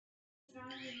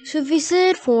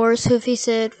Sufficit 4,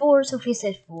 Sufficit 4,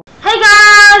 Sufficit 4. Hey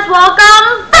guys,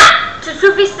 welcome back to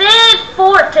Sufficit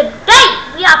 4. Today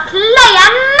we are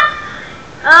playing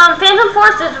Phantom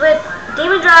Forces with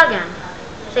Demon Dragon.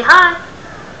 Say hi.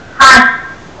 Hi.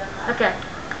 Okay.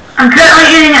 I'm currently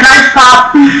eating an ice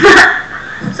pop.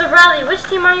 So Bradley, which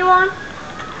team are you on?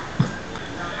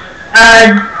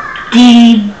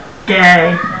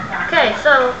 D-Day. Okay,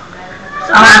 so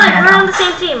Bradley, we're on the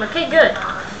same team. Okay, good.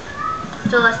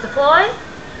 So let's deploy.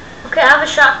 Okay, I have a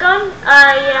shotgun.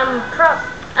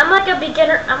 I'm like a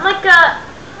beginner. I'm like a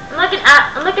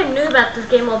noob at this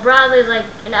game, while Bradley's like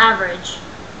an average.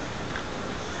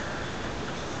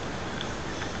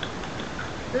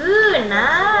 Ooh,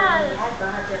 nice.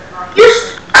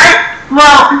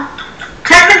 Well,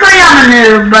 technically I'm a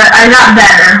noob, but I got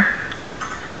better.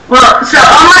 Well, so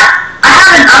I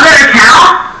have another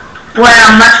account where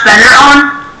I'm much better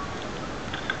on.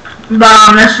 But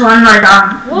on this one, like,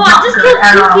 whoa, I just killed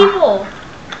 2 people.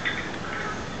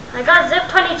 I got zip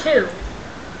 22.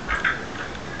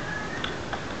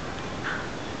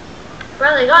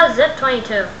 Bradley, I got zip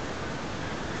 22.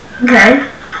 Okay.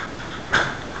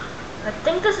 I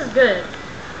think this is good.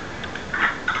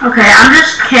 Okay, I'm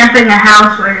just camping a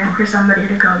house waiting for somebody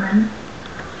to come in.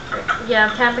 Yeah,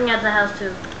 I'm camping at the house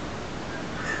too.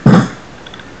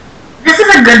 This is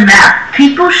a good map.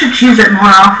 People should choose it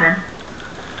more often.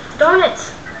 Darn it!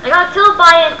 I got killed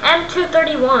by an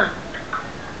M231.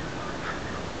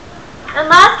 And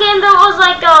last game there was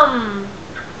like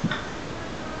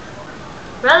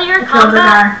Bradley, you're in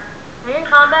combat? Are you in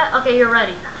combat? Okay, you're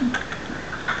ready.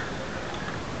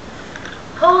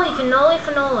 Holy cannoli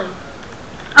fannoli.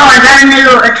 Oh, I got a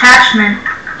new attachment.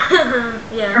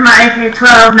 Yeah. For my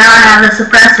AK-12, now I have a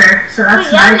suppressor, so that's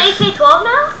Wait, you have an AK-12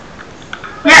 now?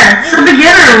 Yeah, it's a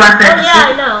beginner weapon. Oh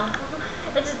yeah, I know.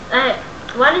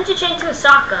 Why didn't you change to a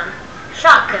shotgun?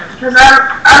 Because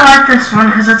I like this one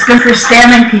because it's good for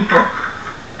spamming people.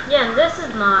 Yeah, this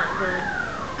is not good.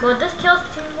 Well, this kills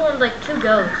people in like 2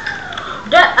 goes.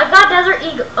 I got Desert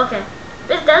Eagle. Okay.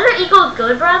 Is Desert Eagle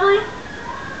good, Bradley?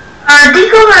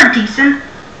 Deagles are decent.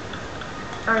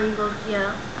 Are Eagles,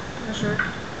 yeah. For sure.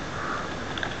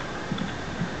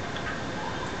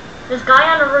 This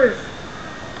guy on the roof.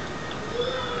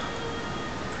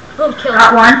 Boom, kill him.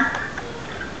 Got one.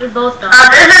 We both got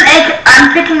there's an AK.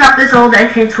 I'm picking up this old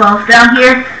AK-12 down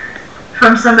here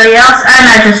from somebody else, and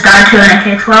I just died to an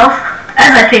AK-12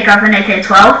 as I pick up an AK-12.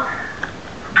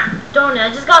 Don't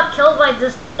I just got killed by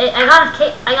this. I got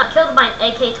killed by an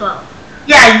AK-12.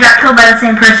 Yeah, you got killed by the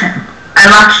same person. I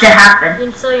watched it happen. And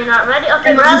so you're not ready?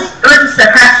 Okay, Bradley. It was a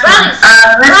suppressed one.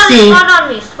 Let's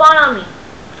Bradley, see. Spawn on me.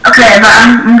 Okay, but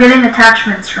I'm getting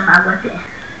attachments from my working.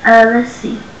 Let's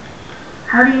see.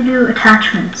 How do you do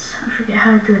attachments? I forget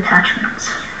how to do attachments.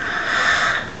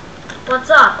 What's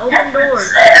up? Open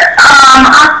doors.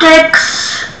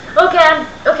 Optics. Okay.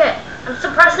 I'm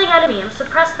suppressing enemy. I'm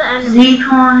suppressing the enemy.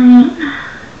 Z-point.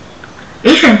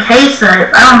 H&K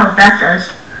site. I don't know what that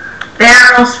does.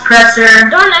 Barrel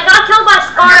suppressor. Darn, I got killed by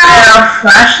Scar Barrel L.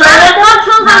 flashlight. I got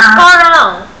killed by Scar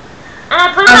L. And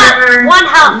I put him at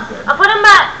 1 health. I put him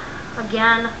at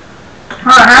again.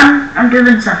 Hold on, I'm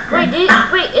doing something. Wait,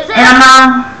 is it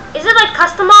ammo? Is it like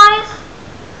customized?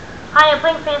 Hi, I'm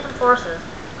playing Phantom Forces.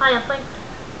 Hi, I'm playing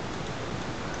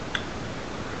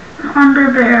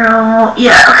Under barrel.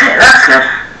 Yeah, okay, that's good.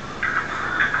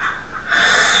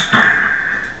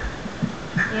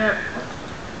 Yep.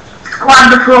 Squad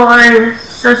deploy.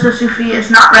 Sufi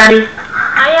is not ready.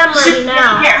 I am ready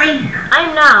now. Can you get me? I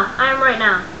am right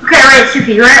now. Okay, wait,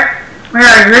 Sufi, where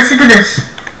are you? Listen to this.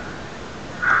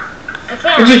 I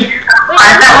can't. Did you hear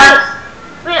that one?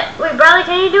 Wait, Bradley,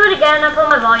 can you do it again? I put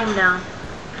my volume down.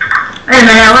 Wait a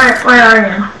minute, where are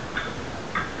you?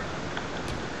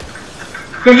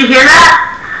 Did you hear that?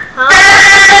 Huh?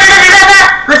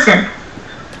 Listen.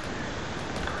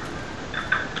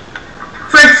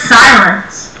 For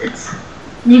silence.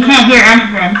 You can't hear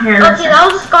anything. Here, listen. Okay, that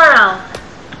was a Scar L.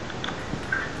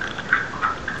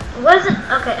 Was it?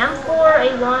 Okay,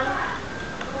 M4, A1.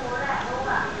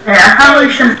 Yeah, I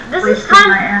probably shouldn't This is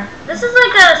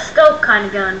like a scope kind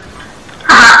of gun.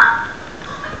 Haha.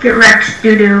 Get Rex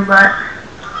doo-doo, but...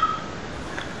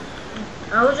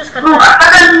 I will just cut Oh, that.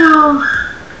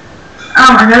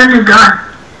 I got a new gun.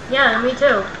 Yeah, me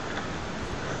too.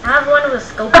 I have one with a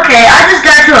scope. Okay, I just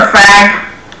got to a frag.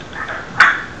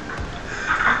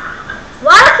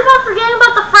 Why do I keep on forgetting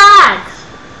about the frags?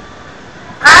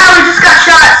 We just got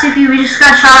shot, CP, we just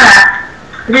got shot at.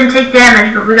 We didn't take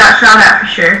damage, but we got shot at for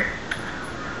sure.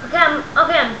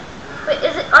 Okay. Wait,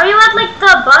 are you at like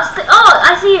the bus? Oh,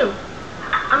 I see you.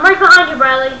 I'm right behind you,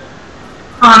 Bradley.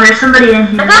 Oh, there's somebody in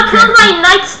here. I got killed by a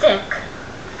nightstick.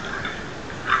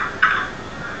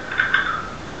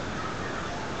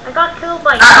 I got killed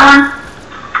by that one.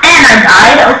 And I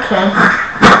died. Okay.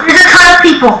 There's a ton of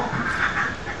people.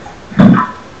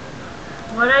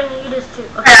 What I need is to.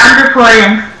 Okay, I'm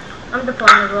deploying. I'm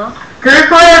deploying as well.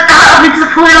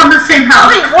 Deploy on the same house.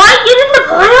 Wait, what? You didn't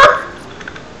deploy him?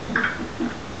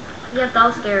 Yeah, that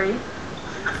was scary.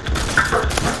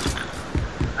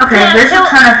 Okay, Yeah, there's a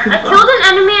ton of people. I killed an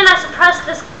enemy and I suppressed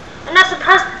this. And I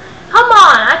suppressed. Come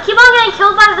on! I keep on getting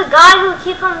killed by the guy who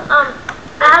keeps on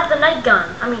that has the night gun.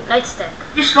 I mean nightstick.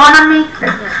 You spawn on me?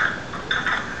 Yeah.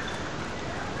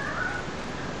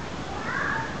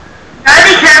 Gotta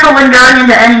be careful when going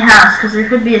into any house, because there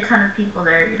could be a ton of people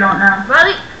there. You don't know.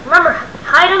 Riley, remember,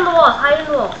 hide in the walls. Hide in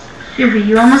the walls. Suvi,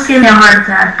 you almost gave me a heart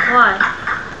attack. Why?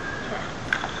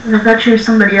 I thought you were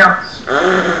somebody else.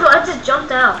 I just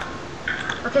jumped out.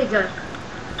 Okay, good.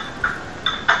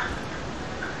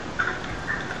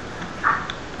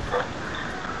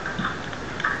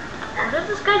 What is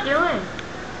this guy doing?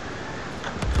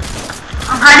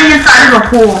 I'm hiding inside of a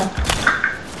pool.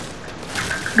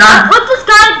 Got him. Put this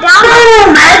guy down.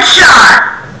 Boom!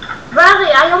 Headshot!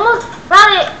 Riley, I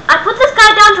put this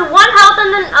guy down to 1 health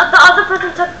and then the other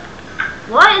person took.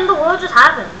 What in the world just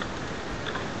happened?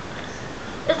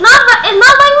 It's not letting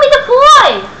me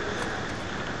deploy.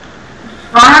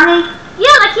 Spawn on me?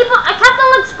 Yeah, I kept on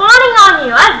like spawning on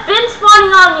you. I've been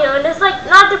spawning on you and it's like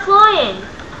not deploying.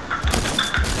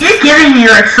 You're giving me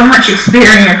like so much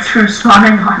experience from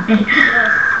spawning on me. It's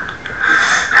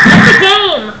a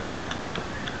game.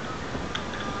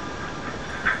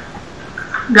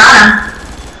 Got him.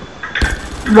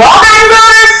 Wallbang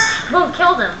bonus? Boom,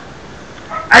 killed him.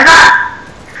 I got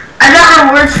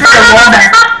rewards for the wallbang.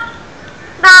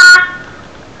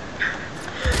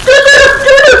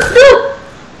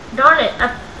 Darn it.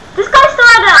 This guy still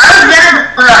had that. I was gonna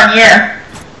deploy on you.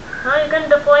 How are you gonna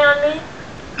deploy on me?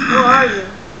 Where are you?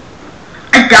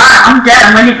 I died. I'm dead.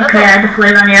 I'm waiting. Okay, Okay. I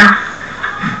deployed on you.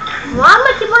 Why am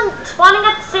I keep on spawning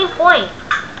at the same point?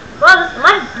 Well,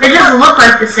 They just look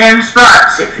like the same spot.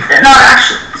 See, they're not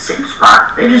actually the same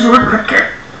spot. They just look like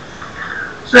it.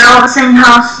 So they're all the same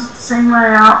house, the same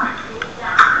layout.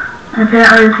 And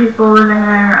apparently the people living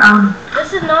there,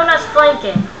 This is known as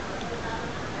flanking.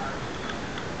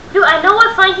 Dude, I know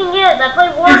what flanking is. I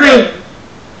play war games.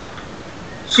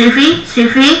 Sufi.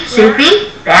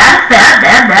 Bad.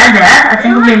 I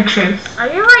think we're being chased. Are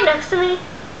you right next to me?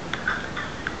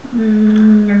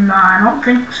 No, I don't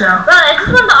think so. But I just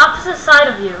on the opposite side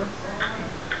of you.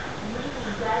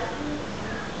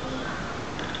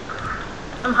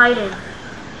 I'm hiding.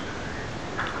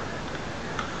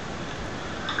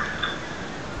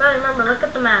 But remember, look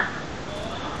at the map.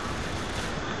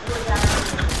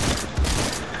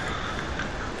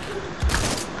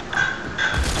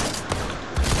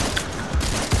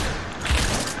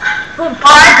 Boom. Oh,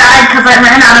 I died because I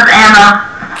ran out of ammo.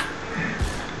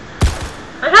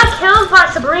 I got killed by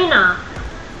Sabrina. I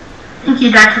think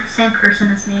you died to the same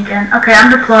person as me again. Okay, I'm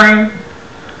deploying.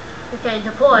 Okay,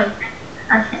 deploy.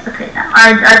 I can't. Okay, now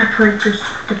I deployed. Just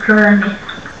deploy on me.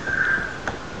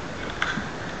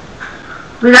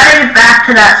 We gotta get back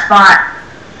to that spot.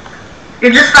 You're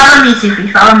just follow me, Sufi.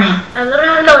 Follow me. I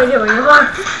literally have no idea where you are.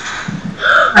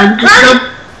 I'm just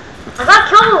I got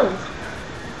killed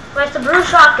by Sabrina's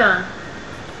shotgun.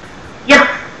 Yep,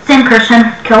 same person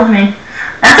killed me.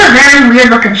 That's a very weird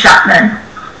looking shotgun.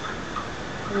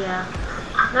 Yeah.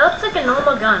 That looks like a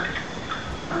normal gun.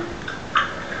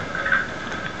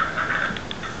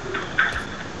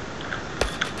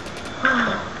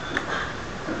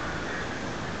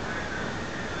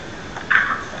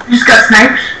 Just got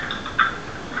sniped.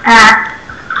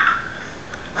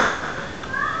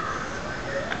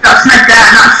 Got sniped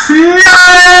at, not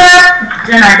sniped.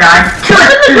 Then I died.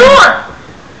 Open the door!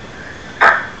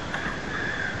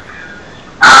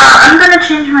 I'm gonna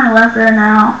change my weapon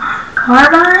now.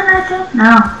 Carbine, I think?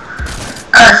 No.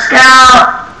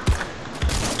 Scout.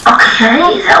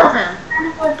 Okay, that was kind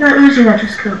of like the Uzi that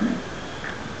just killed me.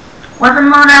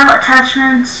 Weapon loadout,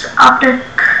 attachments, optic,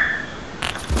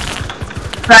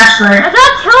 flashlight. I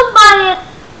got killed by an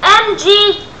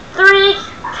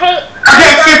MG3K.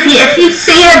 Okay, so if you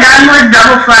see a gun with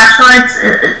double flashlights,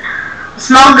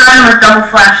 small gun with double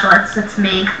flashlights, that's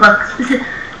me. Look,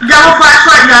 double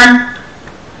flashlight gun.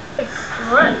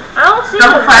 What? I don't see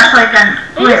Double you. flashlight gun.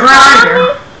 Did Wait, you where are spawn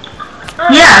you?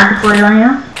 on me? Yeah, I deployed on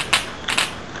you.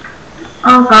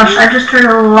 Oh gosh, I just heard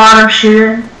a lot of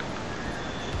shooting. I'm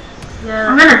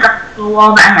Yeah. gonna die to a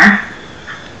wall banger.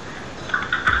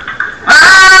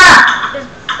 Ah!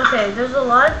 Okay, there's a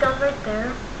lot of guns right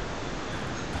there.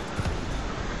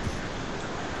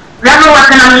 Whatever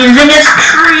weapon I'm using is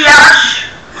triage.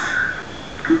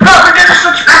 But we're gonna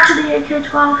switch back to the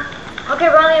AK-12. Okay,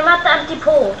 Riley, I'm at the empty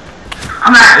pool.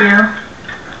 I'm at you.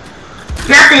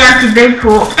 You're at the empty big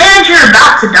pool, and you're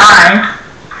about to die.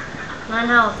 9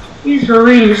 health. Jeez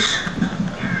Louise.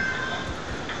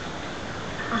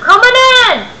 I'm coming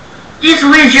in! Jeez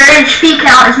Louise, your HP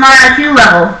count is not at IQ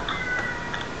level.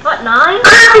 What, 9?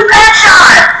 Ooh,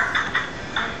 headshot!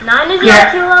 9 is your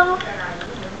IQ level?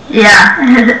 Yeah.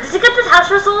 Did you get the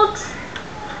test results?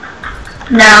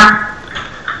 No.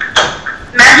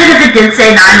 Imagine if it did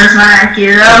say 9 was my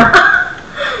IQ though.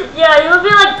 Yeah, you would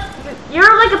be like,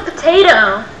 you're like a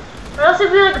potato. Or else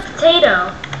you'd be like a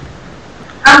potato.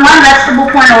 I'm one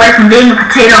vegetable point away from being a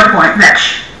potato point,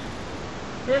 bitch.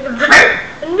 You're like a Wait,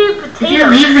 It'd be a potato. did you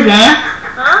leave the game?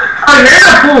 Huh? Oh, you're in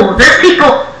the pool. There's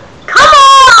people. Come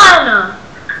on!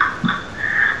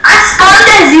 I spawned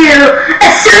as you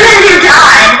as soon as you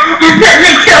died, and then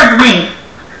they killed me.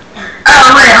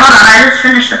 Oh wait, hold on. I just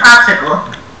finished the popsicle.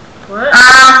 What?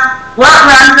 What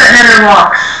runs but never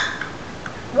walks?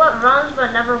 What runs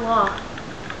but never walks?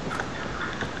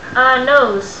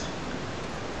 Nose.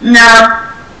 No.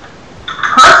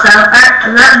 Close though.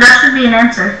 That should be an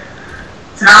answer.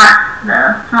 It's not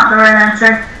though. It's not the right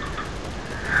answer.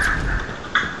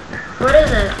 What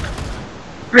is it?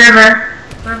 River.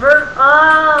 River?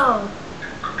 Oh.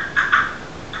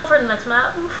 For the next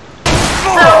map.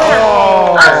 So,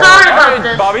 I'm sorry about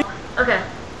this. Bobby. Okay,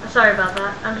 I'm sorry about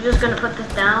that. I'm just gonna put this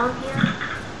down here.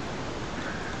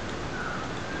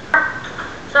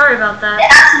 Sorry about that.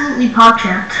 Absolutely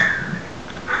pogchamped.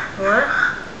 What?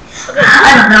 Okay. I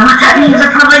don't know what that means.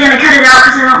 I'm probably gonna cut it out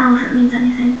because I don't know if it means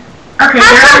anything. Okay,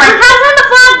 you're on my. Capturing the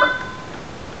flag!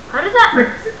 How did that? Wait,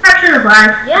 capture the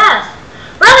flag. Yes.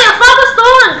 Bradley, a flag was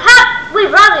stolen! Wait,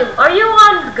 Bradley, are you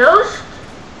on Ghost?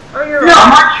 Or you're No,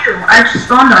 I'm on you. I just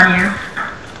spawned on you.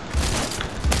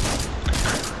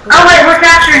 Oh wait, we're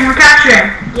capturing.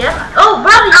 Yep. Oh,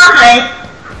 Bradley. Okay.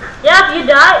 Yeah, if you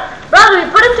die. Bradley,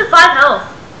 we put him to 5 health.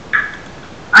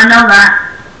 I know that.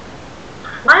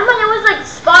 Why am I always like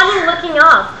spawning looking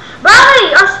up?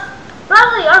 Bradley,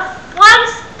 our flag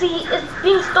is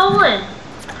being stolen.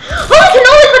 Holy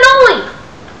cannoli!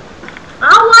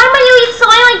 Oh, why am I using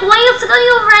silent glance to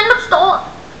you random stolen?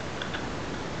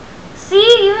 See,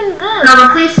 even this. No, but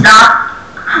please stop.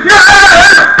 No!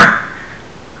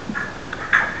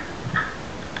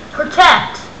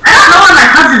 Protect. I don't know where my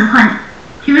cousin went.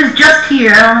 He was just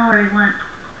here. I don't know where he went.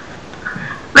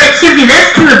 Wait, Suki,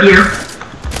 there's 2 of you.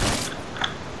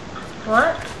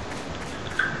 What?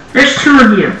 There's 2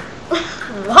 of you.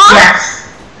 What? Yes.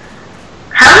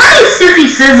 How many Sufi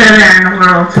Sis are there in the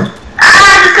world?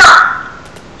 Just go!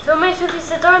 So many Sufi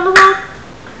Sith are in the world?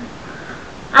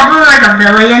 Probably like a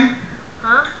billion.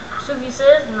 Huh? Sufi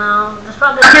Sith? No. There's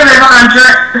probably Okay, wait, hold on.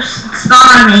 Spawn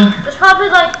on me. there's probably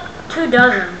like 2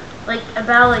 dozen. Like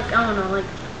about like I don't know, like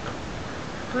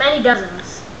many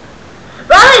dozens.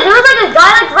 Riley, there was like a guy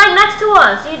like right next to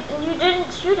us. You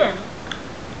didn't shoot him.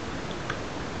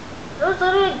 There was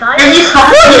literally a guy. And you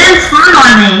didn't spawn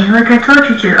on me, like I told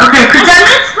you to. Okay, I protect.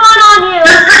 didn't spawn on you.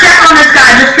 Just protect on this guy.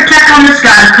 Just protect on this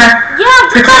guy. Okay. Yeah,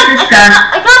 just Protect like, this guy.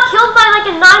 I got killed by like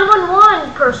a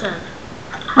 911 person.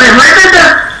 Wait, where's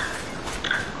the?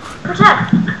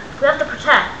 Protect. We have to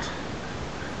protect.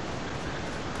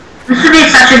 This would be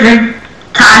such a good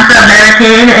time for a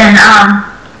barricade and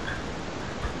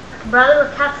Brother,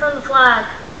 we're capturing the flag.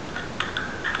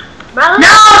 Brother. No,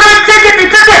 they took it. They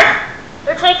took it.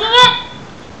 They're taking it?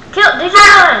 Did you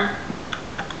run?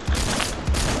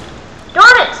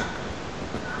 Darn it!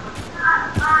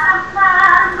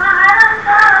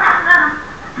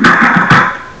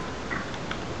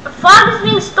 The flag is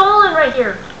being stolen right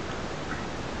here.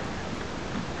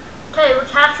 Okay, we're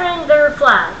capturing their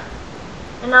flag.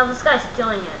 And now this guy's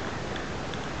stealing it.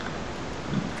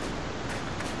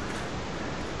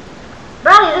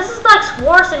 Bradley, this is like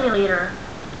War Simulator.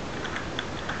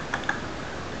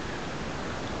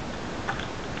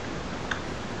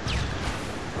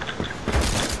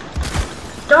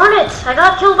 Darn it! I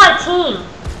got killed by team.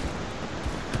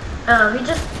 Oh, he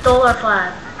just stole our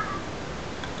flag.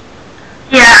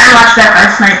 Yeah, I watched that guy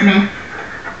snipe me.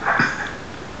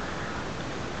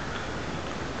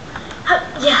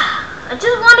 Yeah, I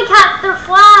just want to catch their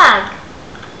flag.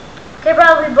 Okay,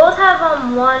 bro, we both have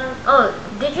one. Oh,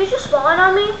 did you just spawn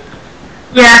on me?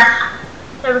 Yeah.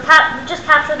 Yeah, we just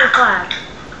captured their flag.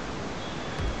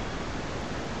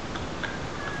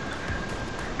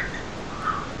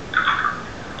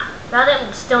 Rather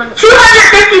than stealing.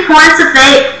 250 points if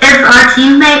our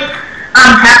teammate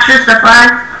captures the flag.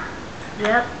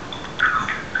 Yep.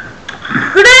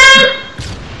 Grenade!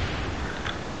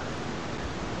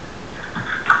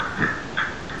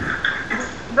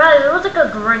 Bro, there was like a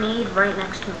grenade right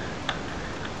next to me.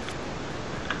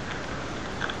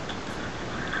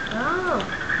 Oh.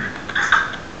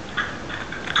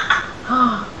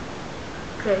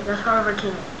 Okay, that's part of our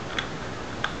teammate.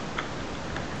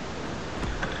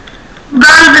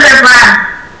 Run to their flag.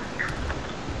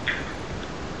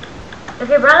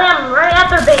 Okay, Bradley, I'm right at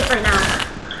their base right now.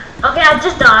 Okay, I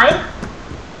just died.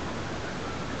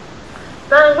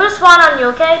 Bradley, I'm gonna spawn on you,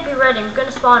 okay? Be ready, I'm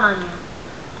gonna spawn on you.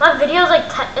 My video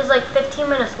is like 15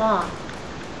 minutes long.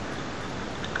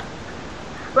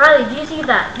 Bradley, do you see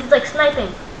that? He's like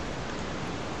sniping.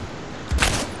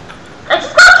 I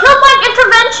just got killed by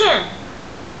intervention!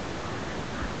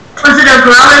 Was it a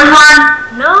glowing one?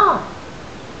 No.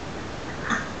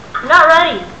 I'm not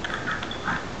ready.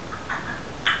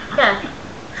 Okay.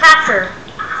 Capture.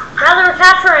 Bradley, we're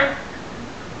capturing.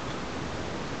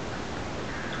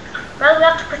 Bradley, we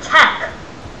have to protect.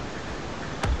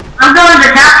 I'm going to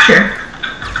capture.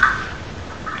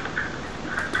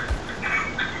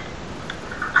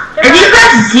 If you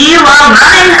press Z while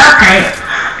running, okay.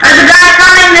 There's a guy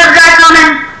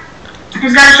coming,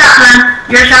 He's got a shotgun.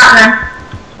 Your shotgun.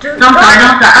 Dude, Don't die,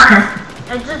 okay.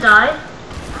 I just died.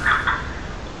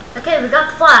 Okay, we got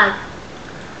the flag.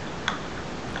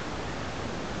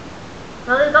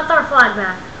 Well, we got our flag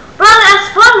back. Bro, I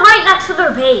spawned right next to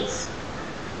their base.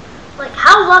 Like,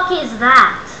 how lucky is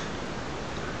that?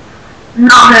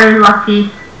 Not very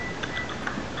lucky.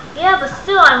 Yeah, but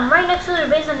still, I'm right next to their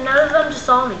base and none of them just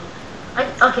saw me.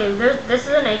 Okay, this is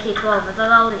an AK-12. I thought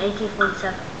that was an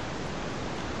AK-47.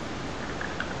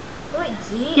 Wait,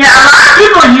 Z? Yeah, a lot of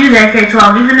people use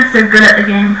AK-12, even if they're good at the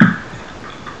game.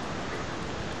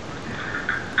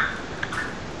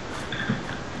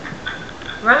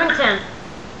 Remington.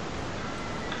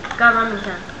 Got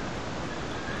Remington.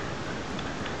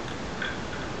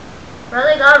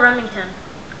 Really got Remington.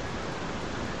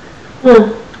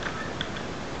 Whoa.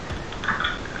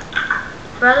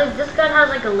 Bradley, this gun has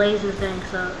like a laser thing,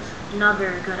 so it's not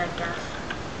very good, I guess.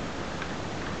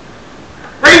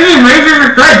 What do you mean? Lasers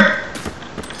are good.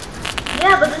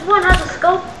 Yeah, but this one has a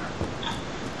scope.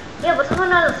 Yeah, but this one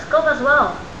has a scope as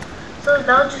well. So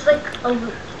that was just like a...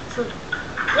 So,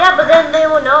 yeah, but then they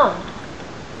will know.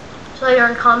 So you're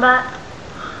in combat.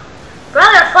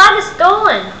 Bradley, our flag is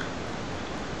stolen.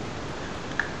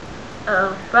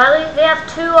 Uh-oh. Bradley, they have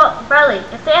two... Bradley,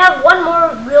 if they have one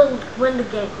more, we'll win the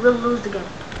game. We'll lose the game.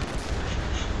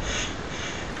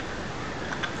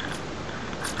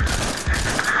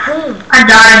 Boom. I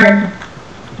died.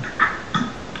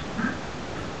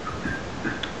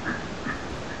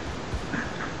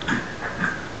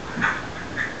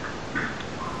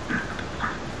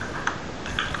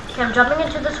 Okay, I'm jumping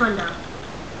into this window.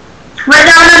 Wait,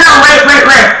 no,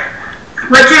 wait.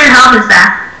 What's your health is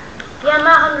that? Yeah, I'm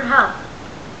at 100 health.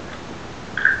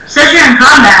 Says you're in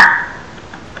combat.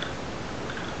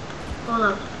 Hold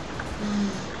up.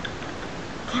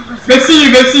 They see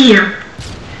you.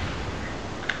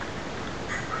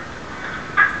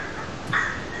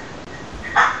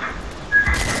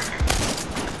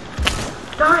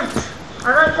 Darn it! I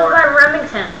got killed by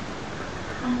Remington.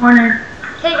 I'm wondering.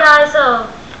 Okay, guys. So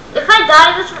if I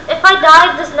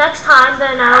die this next time,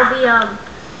 then I'll be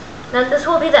then this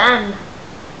will be the end.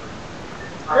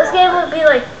 This game will be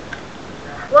like,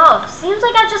 well, seems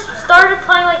like I just started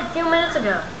playing like a few minutes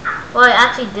ago. Well, I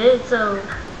actually did. So,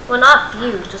 well, not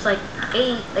few, just like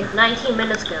 19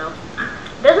 minutes ago.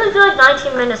 It doesn't feel like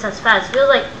 19 minutes as fast. It feels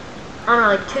like, I don't know,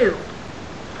 like 2.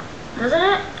 Doesn't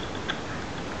it?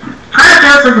 Kind of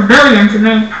feels like a billion to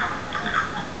me.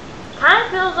 It kind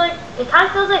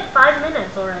of feels like 5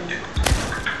 minutes already.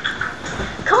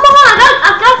 Come on,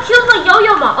 I got killed by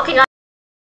Yo-Yo Mom. Okay, guys.